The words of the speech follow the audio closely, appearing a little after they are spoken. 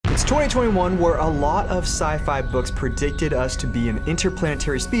2021, where a lot of sci-fi books predicted us to be an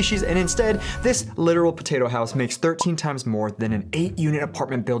interplanetary species, and instead, this literal potato house makes 13 times more than an 8-unit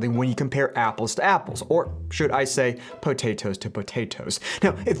apartment building when you compare apples to apples, or should I say, potatoes to potatoes.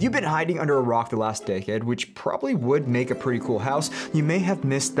 Now, if you've been hiding under a rock the last decade, which probably would make a pretty cool house, you may have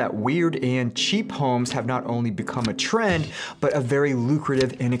missed that weird and cheap homes have not only become a trend, but a very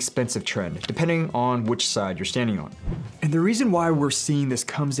lucrative and expensive trend, depending on which side you're standing on. And the reason why we're seeing this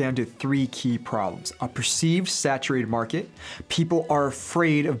comes down to 3 key problems: a perceived saturated market, people are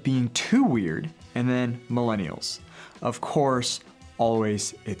afraid of being too weird, and then millennials. Of course,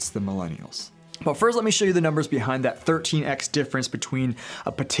 always it's the millennials. But first, let me show you the numbers behind that 13x difference between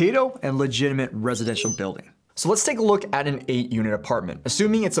a potato and legitimate residential building. So let's take a look at an 8-unit apartment.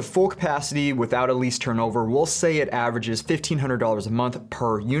 Assuming it's a full capacity without a lease turnover, we'll say it averages $1,500 a month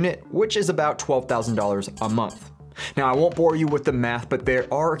per unit, which is about $12,000 a month. Now, I won't bore you with the math, but there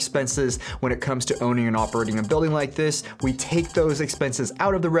are expenses when it comes to owning and operating a building like this. We take those expenses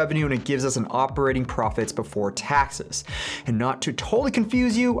out of the revenue and it gives us an operating profits before taxes. And not to totally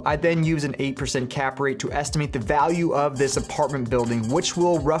confuse you, I then use an 8% cap rate to estimate the value of this apartment building, which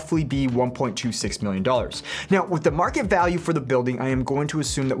will roughly be $1.26 million. Now, with the market value for the building, I am going to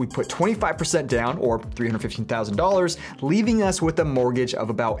assume that we put 25% down, or $315,000, leaving us with a mortgage of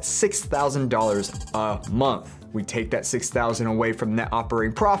about $6,000 a month. We take that $6,000 away from net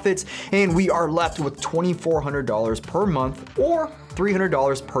operating profits, and we are left with $2,400 per month, or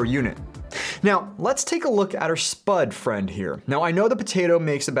 $300 per unit. Now, let's take a look at our spud friend here. Now, I know the potato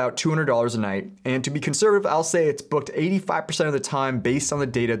makes about $200 a night, and to be conservative, I'll say it's booked 85% of the time based on the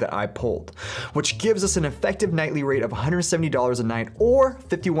data that I pulled, which gives us an effective nightly rate of $170 a night, or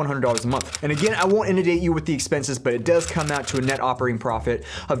 $5,100 a month. And again, I won't inundate you with the expenses, but it does come out to a net operating profit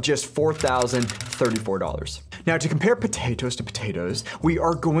of just $4,034. Now, to compare potatoes to potatoes, we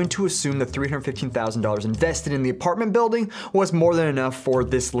are going to assume the $315,000 invested in the apartment building was more than enough for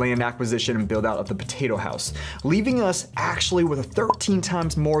this land acquisition and build out of the potato house, leaving us actually with a 13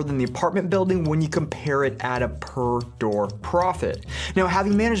 times more than the apartment building when you compare it at a per door profit. Now,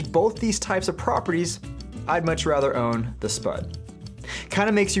 having managed both these types of properties, I'd much rather own the spud. Kind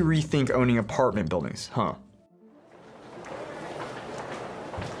of makes you rethink owning apartment buildings, huh?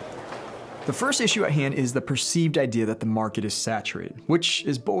 The first issue at hand is the perceived idea that the market is saturated, which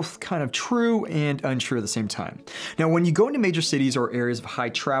is both kind of true and untrue at the same time. Now, when you go into major cities or areas of high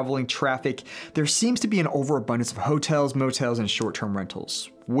traveling traffic, there seems to be an overabundance of hotels, motels, and short-term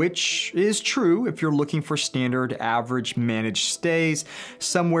rentals, which is true if you're looking for standard, average, managed stays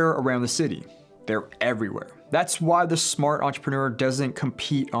somewhere around the city. They're everywhere. That's why the smart entrepreneur doesn't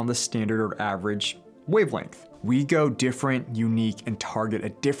compete on the standard or average wavelength. We go different, unique, and target a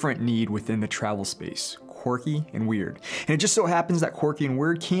different need within the travel space, quirky and weird. And it just so happens that quirky and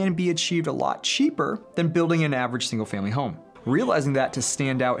weird can be achieved a lot cheaper than building an average single-family home. Realizing that to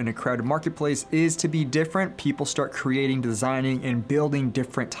stand out in a crowded marketplace is to be different, people start creating, designing, and building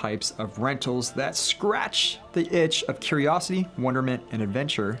different types of rentals that scratch the itch of curiosity, wonderment, and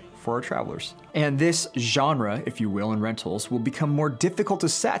adventure for our travelers. And this genre, if you will, in rentals will become more difficult to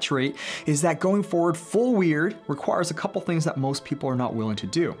saturate, is that going forward, full weird requires a couple things that most people are not willing to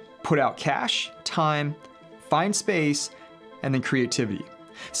do. Put out cash, time, find space, and then creativity.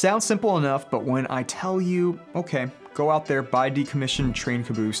 Sounds simple enough, but when I tell you, okay, go out there, buy a decommissioned train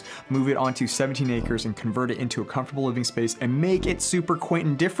caboose, move it onto 17 acres and convert it into a comfortable living space and make it super quaint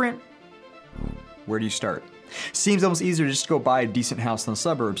and different, where do you start? Seems almost easier to just go buy a decent house in the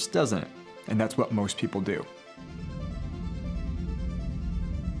suburbs, doesn't it? And that's what most people do.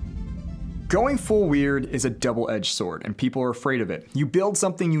 Going full weird is a double-edged sword, and people are afraid of it. You build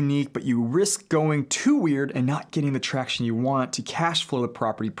something unique, but you risk going too weird and not getting the traction you want to cash flow the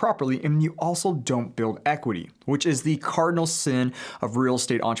property properly, and you also don't build equity, which is the cardinal sin of real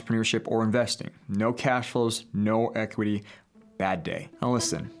estate entrepreneurship or investing. No cash flows, no equity, bad day. Now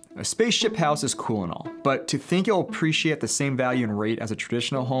listen. A spaceship house is cool and all, but to think it'll appreciate the same value and rate as a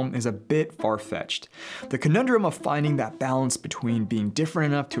traditional home is a bit far-fetched. The conundrum of finding that balance between being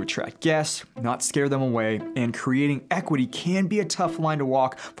different enough to attract guests, not scare them away, and creating equity can be a tough line to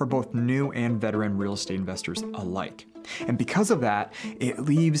walk for both new and veteran real estate investors alike. And because of that, it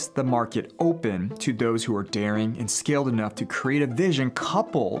leaves the market open to those who are daring and scaled enough to create a vision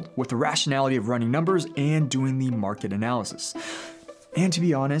coupled with the rationality of running numbers and doing the market analysis. And to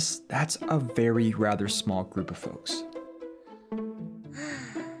be honest, that's a very rather small group of folks.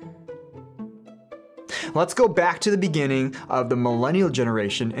 Let's go back to the beginning of the millennial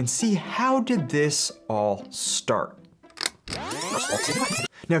generation and see how did this all start.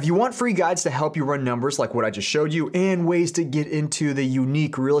 Now, if you want free guides to help you run numbers like what I just showed you and ways to get into the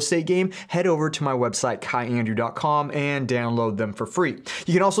unique real estate game, head over to my website, kaiandrew.com, and download them for free.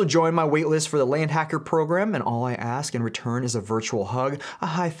 You can also join my waitlist for the Land Hacker program, and all I ask in return is a virtual hug, a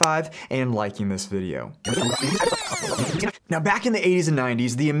high five, and liking this video. Now, back in the 80s and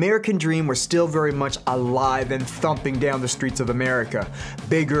 90s, the American dream was still very much alive and thumping down the streets of America.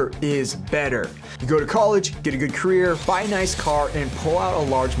 Bigger is better. You go to college, get a good career, buy a nice car, and pull out a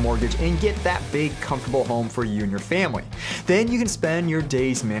large mortgage and get that big, comfortable home for you and your family. Then you can spend your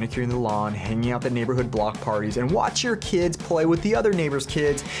days manicuring the lawn, hanging out at neighborhood block parties, and watch your kids play with the other neighbors'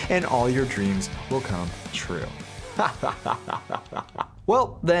 kids, and all your dreams will come true.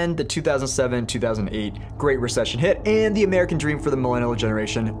 Well, then the 2007-2008 Great Recession hit, and the American dream for the millennial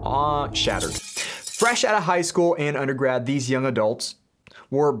generation shattered. Fresh out of high school and undergrad, these young adults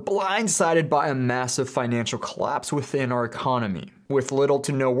were blindsided by a massive financial collapse within our economy. With little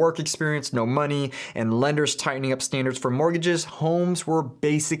to no work experience, no money, and lenders tightening up standards for mortgages, homes were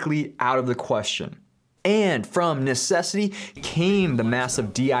basically out of the question. And from necessity came the massive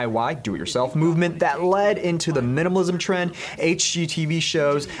DIY, do-it-yourself movement that led into the minimalism trend, HGTV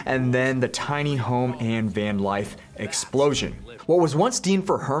shows, and then the tiny home and van life explosion. What was once deemed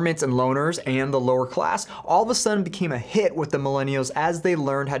for hermits and loners and the lower class all of a sudden became a hit with the millennials as they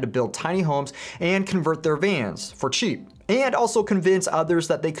learned how to build tiny homes and convert their vans for cheap, and also convince others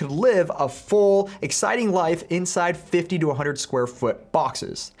that they could live a full, exciting life inside 50 to 100 square foot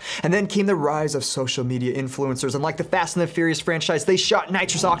boxes. And then came the rise of social media influencers, and like the Fast and the Furious franchise, they shot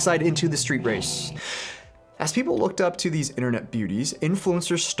nitrous oxide into the street race. As people looked up to these internet beauties,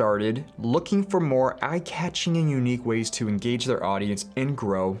 influencers started looking for more eye-catching and unique ways to engage their audience and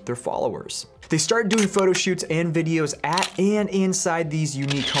grow their followers. They started doing photo shoots and videos at and inside these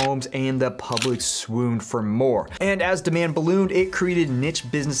unique homes, and the public swooned for more. And as demand ballooned, it created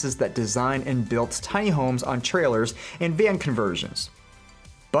niche businesses that designed and built tiny homes on trailers and van conversions.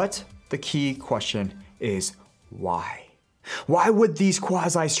 But the key question is why? Why would these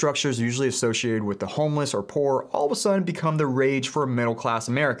quasi-structures usually associated with the homeless or poor all of a sudden become the rage for middle-class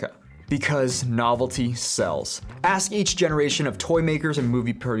America? Because novelty sells. Ask each generation of toy makers and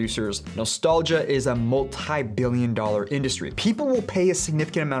movie producers. Nostalgia is a multi-billion-dollar industry. People will pay a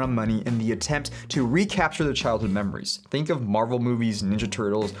significant amount of money in the attempt to recapture their childhood memories. Think of Marvel movies, Ninja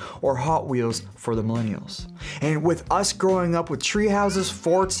Turtles, or Hot Wheels for the millennials. And with us growing up with tree houses,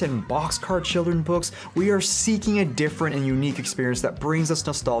 forts, and boxcar children books, we are seeking a different and unique experience that brings us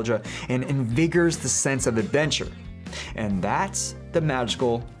nostalgia and invigorates the sense of adventure. And that's the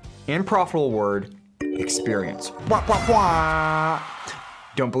magical and profitable word, experience. Wah, wah, wah.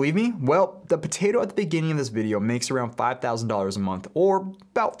 Don't believe me? Well, the potato at the beginning of this video makes around $5,000 a month, or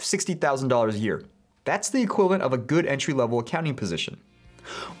about $60,000 a year. That's the equivalent of a good entry-level accounting position.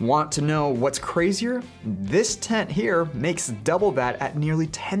 Want to know what's crazier? This tent here makes double that at nearly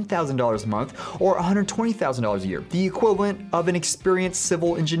 $10,000 a month, or $120,000 a year, the equivalent of an experienced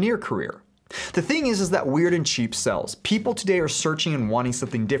civil engineer career. The thing is that weird and cheap sells. People today are searching and wanting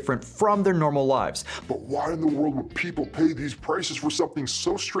something different from their normal lives. But why in the world would people pay these prices for something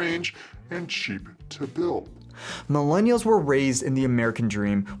so strange and cheap to build? Millennials were raised in the American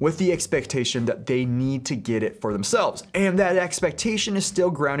dream with the expectation that they need to get it for themselves. And that expectation is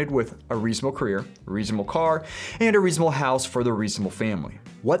still grounded with a reasonable career, a reasonable car, and a reasonable house for the reasonable family.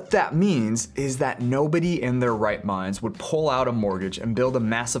 What that means is that nobody in their right minds would pull out a mortgage and build a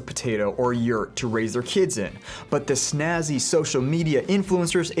massive potato or yurt to raise their kids in. But the snazzy social media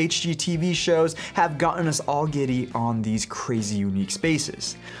influencers, HGTV shows have gotten us all giddy on these crazy unique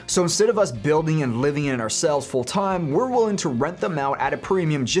spaces. So instead of us building and living in ourselves full time, we're willing to rent them out at a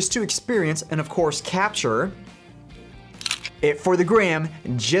premium just to experience and of course capture it for the gram,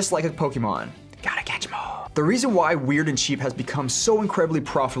 just like a Pokemon. Gotta catch 'em all. The reason why weird and cheap has become so incredibly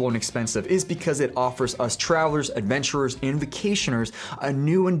profitable and expensive is because it offers us travelers, adventurers, and vacationers a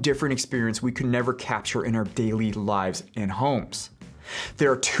new and different experience we could never capture in our daily lives and homes. There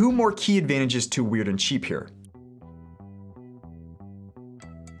are two more key advantages to weird and cheap here.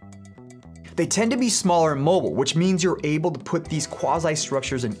 They tend to be smaller and mobile, which means you're able to put these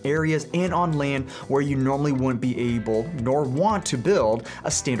quasi-structures in areas and on land where you normally wouldn't be able nor want to build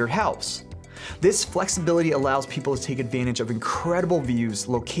a standard house. This flexibility allows people to take advantage of incredible views,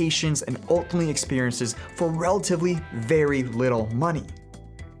 locations, and ultimately experiences for relatively very little money.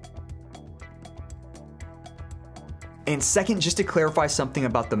 And second, just to clarify something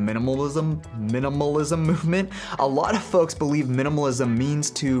about the minimalism movement, a lot of folks believe minimalism means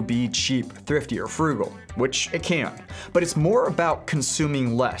to be cheap, thrifty, or frugal, which it can. But it's more about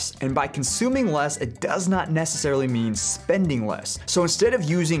consuming less. And by consuming less, it does not necessarily mean spending less. So instead of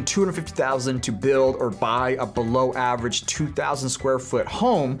using $250,000 to build or buy a below average 2,000 square foot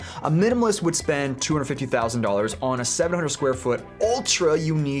home, a minimalist would spend $250,000 on a 700 square foot ultra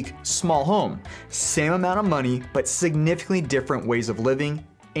unique small home. Same amount of money, but significantly different ways of living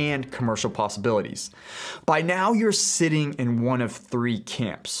and commercial possibilities. By now, you're sitting in one of three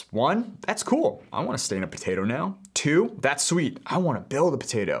camps. One, that's cool. I want to stay in a potato now. Two, that's sweet. I want to build a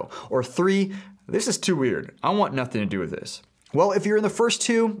potato. Or three, this is too weird. I want nothing to do with this. Well, if you're in the first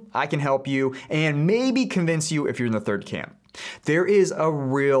two, I can help you and maybe convince you if you're in the third camp. There is a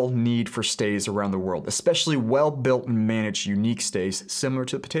real need for stays around the world, especially well-built and managed unique stays similar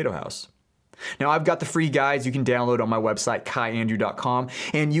to the potato house. Now, I've got the free guides you can download on my website, kaiandrew.com,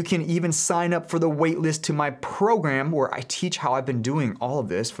 and you can even sign up for the waitlist to my program where I teach how I've been doing all of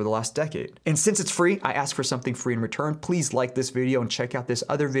this for the last decade. And since it's free, I ask for something free in return. Please like this video and check out this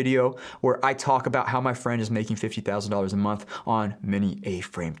other video where I talk about how my friend is making $50,000 a month on mini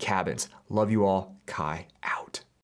A-frame cabins. Love you all. Kai out.